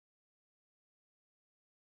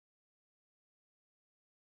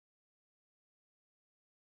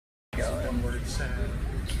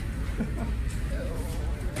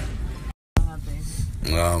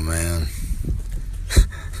Oh man,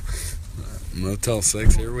 Motel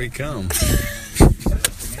 6, here we come.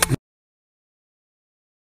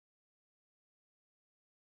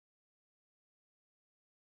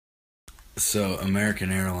 So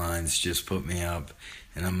American Airlines just put me up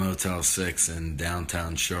in a Motel 6 in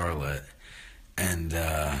downtown Charlotte, and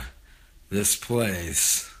this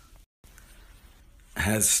place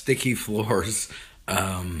has sticky floors.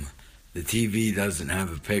 The TV doesn't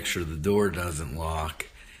have a picture, the door doesn't lock,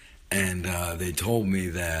 and they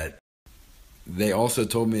also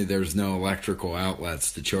told me there's no electrical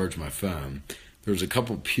outlets to charge my phone. There's a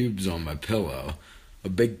couple pubes on my pillow, a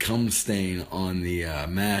big cum stain on the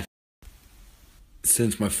mat.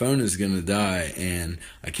 Since my phone is going to die and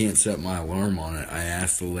I can't set my alarm on it, I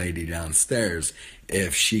asked the lady downstairs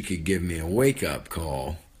if she could give me a wake-up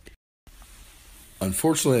call.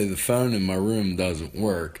 Unfortunately, the phone in my room doesn't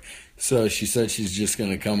work, so she said she's just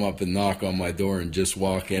going to come up and knock on my door and just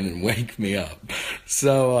walk in and wake me up.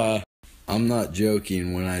 So, I'm not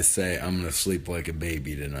joking when I say I'm going to sleep like a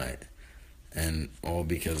baby tonight. And all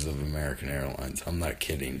because of American Airlines. I'm not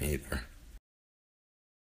kidding either.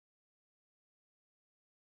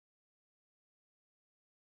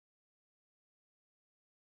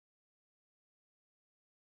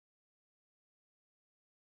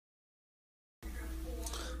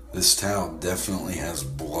 This towel definitely has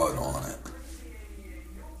blood on it.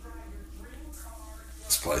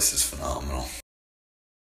 This place is phenomenal.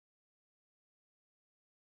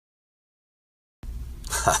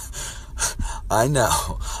 I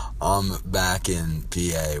know. I'm back in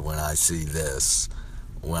PA when I see this,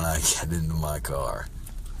 when I get into my car.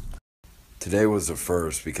 Today was a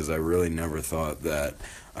first because I really never thought that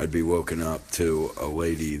I'd be woken up to a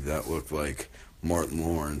lady that looked like Martin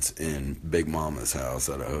Lawrence in Big Mama's house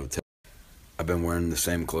at a hotel. I've been wearing the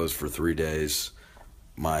same clothes for 3 days.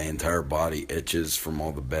 My entire body itches from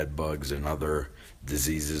all the bed bugs and other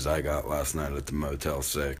diseases I got last night at the Motel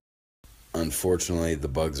 6. Unfortunately, the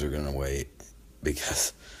bugs are going to wait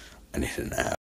because I need a nap.